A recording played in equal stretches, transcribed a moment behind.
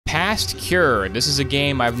Past Cure. This is a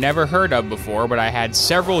game I've never heard of before, but I had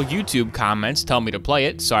several YouTube comments tell me to play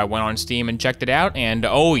it, so I went on Steam and checked it out, and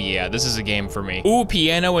oh yeah, this is a game for me. Ooh,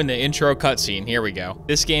 piano in the intro cutscene. Here we go.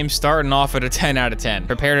 This game's starting off at a 10 out of 10.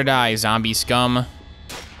 Prepare to die, zombie scum.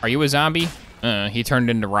 Are you a zombie? He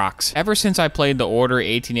turned into rocks. Ever since I played The Order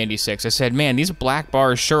 1886, I said, man, these black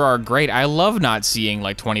bars sure are great. I love not seeing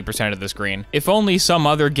like 20% of the screen. If only some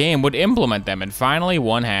other game would implement them, and finally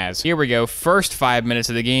one has. Here we go, first 5 minutes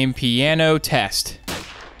of the game, piano test.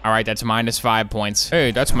 All right, that's -5 points. Hey,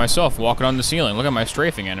 that's myself walking on the ceiling. Look at my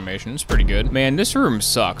strafing animation, it's pretty good. Man, this room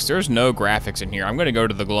sucks. There's no graphics in here. I'm gonna go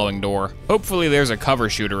to the glowing door. Hopefully there's a cover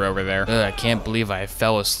shooter over there. I can't believe I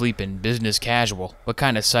fell asleep in business casual. What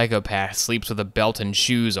kind of psychopath sleeps with a belt and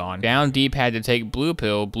shoes on? Down D-pad to take blue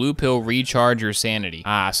pill recharge your sanity.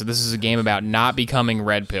 Ah, so this is a game about not becoming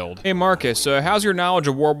red-pilled. Hey Marcus, how's your knowledge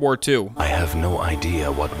of World War II? I have no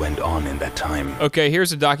idea what went on in that time. Okay,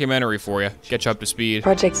 here's a documentary for you. Get you up to speed.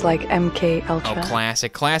 Projects like MK Ultra. Oh,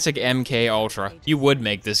 classic MK Ultra. You would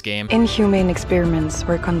make this game. Inhumane experiments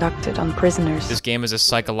were conducted on prisoners. This game is a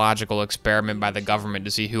psychological experiment by the government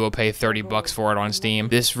to see who will pay 30 bucks for it on Steam.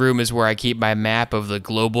 This room is where I keep my map of the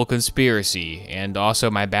global conspiracy, and also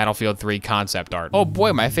my Battlefield 3 concept art. Oh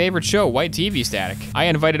boy, my favorite show, White TV Static. I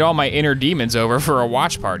invited all my inner demons over for a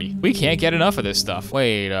watch party. We can't get enough of this stuff.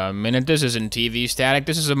 Wait a minute, this isn't TV Static,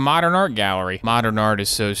 this is a modern art gallery. Modern art is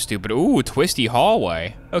so stupid. Ooh, twisty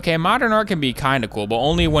hallway. Okay, modern art can be kinda cool, but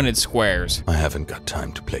only when it squares. I haven't got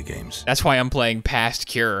time to play games. That's why I'm playing Past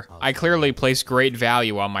Cure. I clearly place great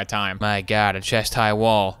value on my time. My god, a chest-high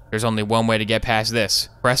wall. There's only one way to get past this.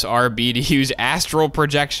 Press RB to use astral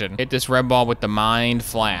projection. Hit this red ball with the mind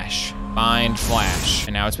flash. Mind flash.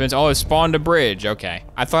 And now it spins. Oh, it spawned a bridge. Okay.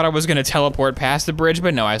 I thought I was gonna teleport past the bridge,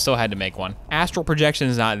 but no, I still had to make one. Astral projection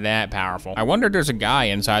is not that powerful. I wonder if there's a guy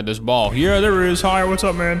inside this ball. Yeah, there is. Hi, what's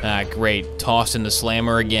up, man? Ah, great. Tossed in the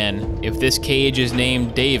slammer again. If this cage is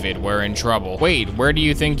named David, we're in trouble. Wait, where do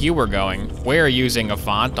you think you were going? We're using a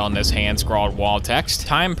font on this hand-scrawled wall text.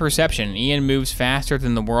 Time perception. Ian moves faster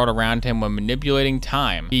than the world around him when manipulating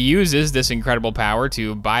time. He uses this incredible power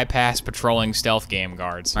to bypass patrolling stealth game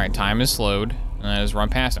guards. All right, time is slowed, and I just run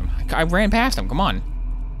past him. I ran past him, come on.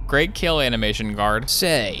 Great kill animation, guard.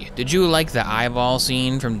 Say, did you like the eyeball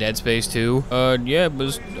scene from Dead Space 2? Yeah, it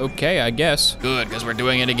was okay, I guess. Good, because we're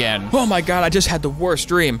doing it again. Oh my god, I just had the worst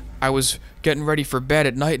dream. I was getting ready for bed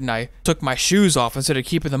at night and I took my shoes off instead of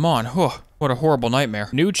keeping them on. Oh, what a horrible nightmare.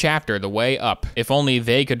 New chapter, the way up. If only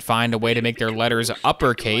they could find a way to make their letters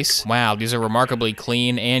uppercase. Wow, these are remarkably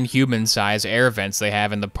clean and human-sized air vents they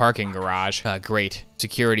have in the parking garage. Great.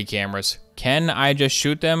 Security cameras. Can I just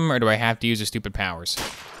shoot them or do I have to use the stupid powers?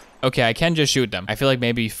 Okay, I can just shoot them. I feel like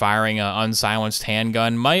maybe firing an unsilenced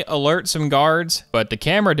handgun might alert some guards, but the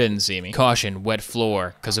camera didn't see me. Caution, wet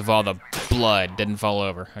floor, because of all the blood didn't fall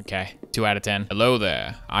over. Okay, 2 out of 10. Hello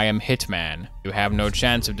there, I am Hitman. You have no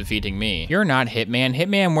chance of defeating me. You're not Hitman.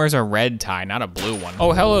 Hitman wears a red tie, not a blue one.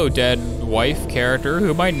 Oh, hello, dead wife character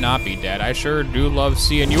who might not be dead. I sure do love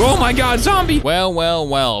seeing you. Oh my god, zombie!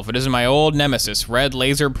 Well, if it isn't my old nemesis, red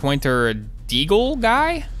laser pointer Deagle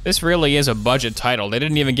guy? This really is a budget title. They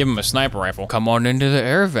didn't even give him a sniper rifle. Come on into the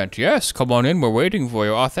air vent. Yes, come on in. We're waiting for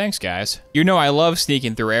you. Oh, thanks, guys. You know I love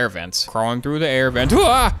sneaking through air vents. Crawling through the air vent.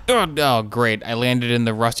 Ah! Oh, great. I landed in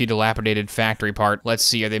the rusty, dilapidated factory part. Let's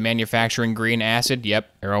see. Are they manufacturing green acid?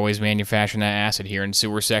 Yep. They're always manufacturing that acid here in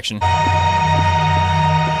sewer section.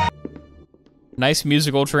 Nice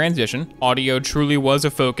musical transition. Audio truly was a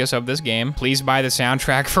focus of this game. Please buy the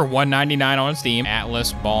soundtrack for $1.99 on Steam.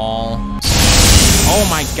 Atlas Ball. Oh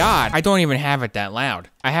my god, I don't even have it that loud.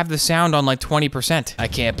 I have the sound on like 20%. I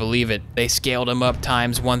can't believe it. They scaled him up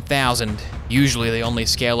times 1,000. Usually they only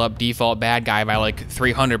scale up default bad guy by like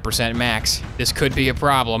 300% max. This could be a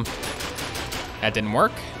problem. That didn't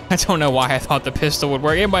work. I don't know why I thought the pistol would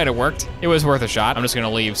work. It might have worked. It was worth a shot. I'm just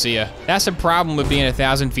gonna leave, see ya. That's the problem with being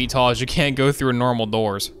 1,000 feet tall is you can't go through normal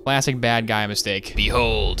doors. Classic bad guy mistake.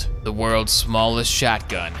 Behold, the world's smallest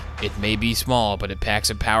shotgun. It may be small, but it packs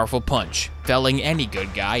a powerful punch, felling any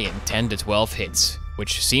good guy in 10 to 12 hits.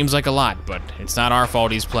 Which seems like a lot, but it's not our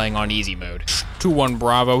fault he's playing on easy mode. 2-1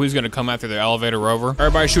 Bravo, he's gonna come after the elevator over.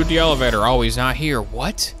 Everybody shoot the elevator. Oh, he's not here.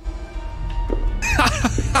 What?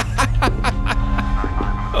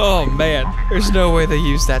 Oh man, there's no way they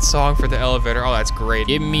used that song for the elevator. Oh, that's great.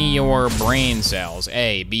 Give me your brain cells.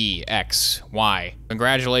 A, B, X, Y.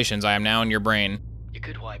 Congratulations, I am now in your brain. You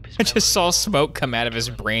could wipe his I just saw smoke come out of his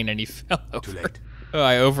brain and he fell over. Too late. Oh,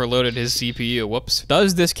 I overloaded his CPU, whoops.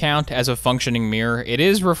 Does this count as a functioning mirror? It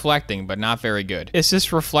is reflecting, but not very good. It's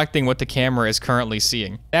just reflecting what the camera is currently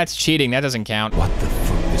seeing. That's cheating, that doesn't count. What the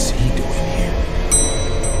fuck is he doing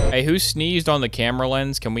here? Hey, Hey, who sneezed on the camera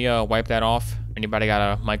lens? Can we wipe that off? Anybody got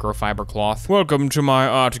a microfiber cloth? Welcome to my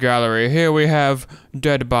art gallery. Here we have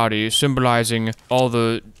dead bodies symbolizing all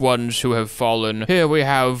the ones who have fallen. Here we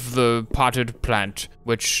have the potted plant,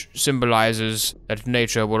 which symbolizes that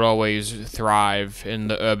nature will always thrive in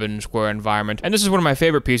the urban square environment. And this is one of my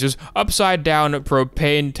favorite pieces, upside down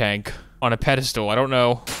propane tank on a pedestal. I don't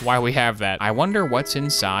know why we have that. I wonder what's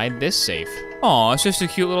inside this safe. Aw, it's just a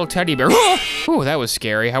cute little teddy bear. Ooh, that was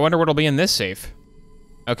scary. I wonder what'll be in this safe.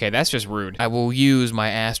 Okay, that's just rude. I will use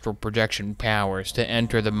my astral projection powers to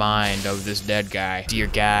enter the mind of this dead guy. Dear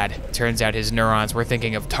God, turns out his neurons were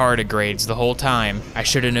thinking of tardigrades the whole time. I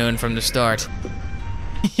should have known from the start.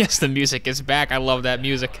 Yes, the music is back. I love that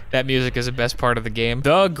music. That music is the best part of the game.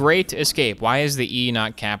 The Great Escape. Why is the E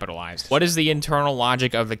not capitalized? What is the internal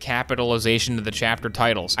logic of the capitalization of the chapter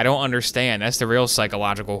titles? I don't understand. That's the real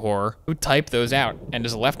psychological horror. Who typed those out and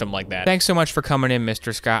just left them like that? Thanks so much for coming in,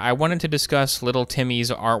 Mr. Scott. I wanted to discuss little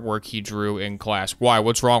Timmy's artwork he drew in class. Why?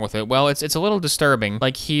 What's wrong with it? Well, it's a little disturbing.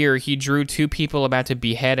 Like here, he drew two people about to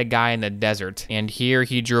behead a guy in the desert. And here,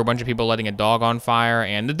 he drew a bunch of people letting a dog on fire.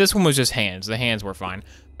 And this one was just hands. The hands were fine.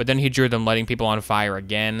 But then he drew them lighting people on fire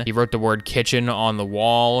again. He wrote the word kitchen on the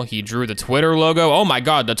wall. He drew the Twitter logo. Oh my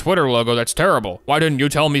God, the Twitter logo, that's terrible. Why didn't you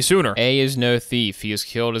tell me sooner? A is no thief. He has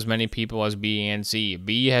killed as many people as B and C.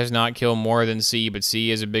 B has not killed more than C, but C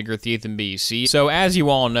is a bigger thief than B. C. So as you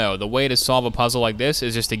all know, the way to solve a puzzle like this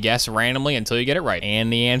is just to guess randomly until you get it right.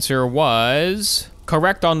 And the answer was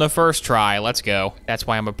correct on the first try. Let's go. That's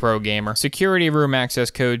why I'm a pro gamer. Security room access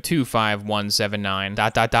code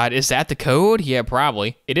 25179. ... Is that the code? Yeah,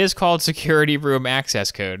 probably. It is called security room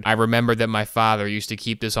access code. I remember that my father used to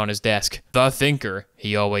keep this on his desk. The Thinker,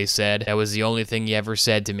 he always said. That was the only thing he ever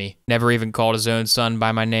said to me. Never even called his own son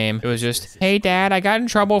by my name. It was just, hey Dad, I got in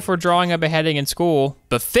trouble for drawing a beheading in school.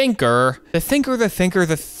 The Thinker. The Thinker, the Thinker,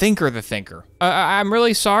 the Thinker, the Thinker. I'm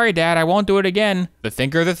really sorry, Dad. I won't do it again. The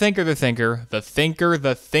Thinker, the Thinker, the Thinker. The Thinker,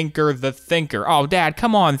 the Thinker, the Thinker. Oh, Dad,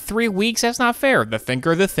 come on. 3 weeks? That's not fair. The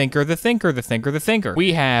Thinker, the Thinker, the Thinker, the Thinker, the Thinker.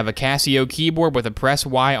 We have a Casio keyboard with a press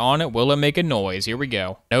Y on it. Will it make a noise? Here we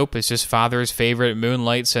go. Nope, it's just Father's favorite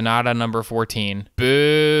Moonlight Sonata number 14.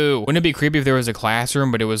 Boo. Wouldn't it be creepy if there was a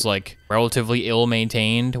classroom, but it was like relatively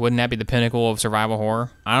ill-maintained? Wouldn't that be the pinnacle of survival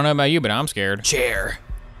horror? I don't know about you, but I'm scared. Chair.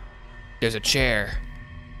 There's a chair.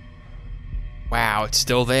 Wow, it's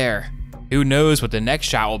still there. Who knows what the next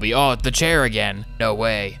shot will be? Oh, the chair again. No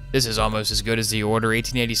way. This is almost as good as the Order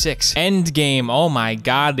 1886. End game. Oh my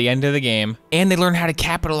God, the end of the game. And they learn how to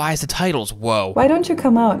capitalize the titles. Whoa. Why don't you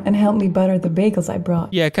come out and help me butter the bagels I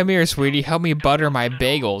brought? Yeah, come here, sweetie. Help me butter my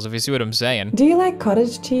bagels, if you see what I'm saying. Do you like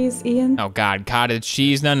cottage cheese, Ian? Oh God, cottage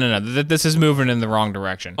cheese? No. This is moving in the wrong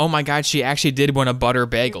direction. Oh my God, she actually did want to butter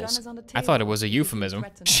bagels. I thought it was a euphemism.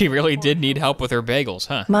 She really did need help with her bagels,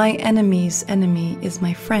 huh? My enemy's enemy is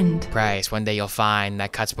my friend. Price, one day you'll find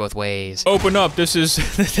that cuts both ways. Open up, this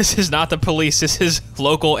is not the police, this is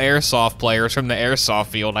local airsoft players from the airsoft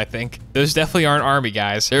field, I think. Those definitely aren't army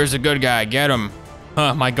guys. There's a good guy, get him.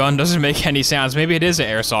 Huh, my gun doesn't make any sounds. Maybe it is an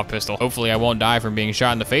airsoft pistol. Hopefully I won't die from being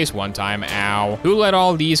shot in the face one time. Ow. Who let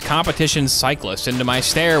all these competition cyclists into my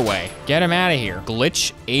stairway? Get him out of here.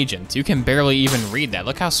 Glitch agent. You can barely even read that.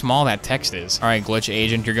 Look how small that text is. All right, glitch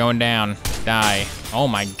agent, you're going down. Die. Oh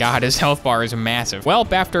my God, his health bar is massive. Well,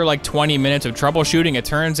 after like 20 minutes of troubleshooting, it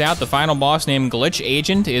turns out the final boss named Glitch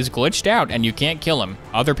Agent is glitched out and you can't kill him.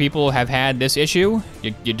 Other people have had this issue.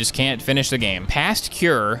 You just can't finish the game. Past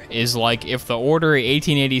Cure is like if the Order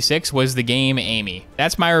 1886 was the game Amy.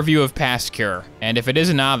 That's my review of Past Cure. And if it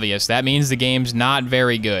isn't obvious, that means the game's not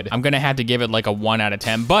very good. I'm gonna have to give it like a 1 out of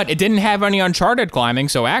 10, but it didn't have any Uncharted climbing,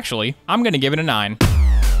 so actually, I'm gonna give it a 9.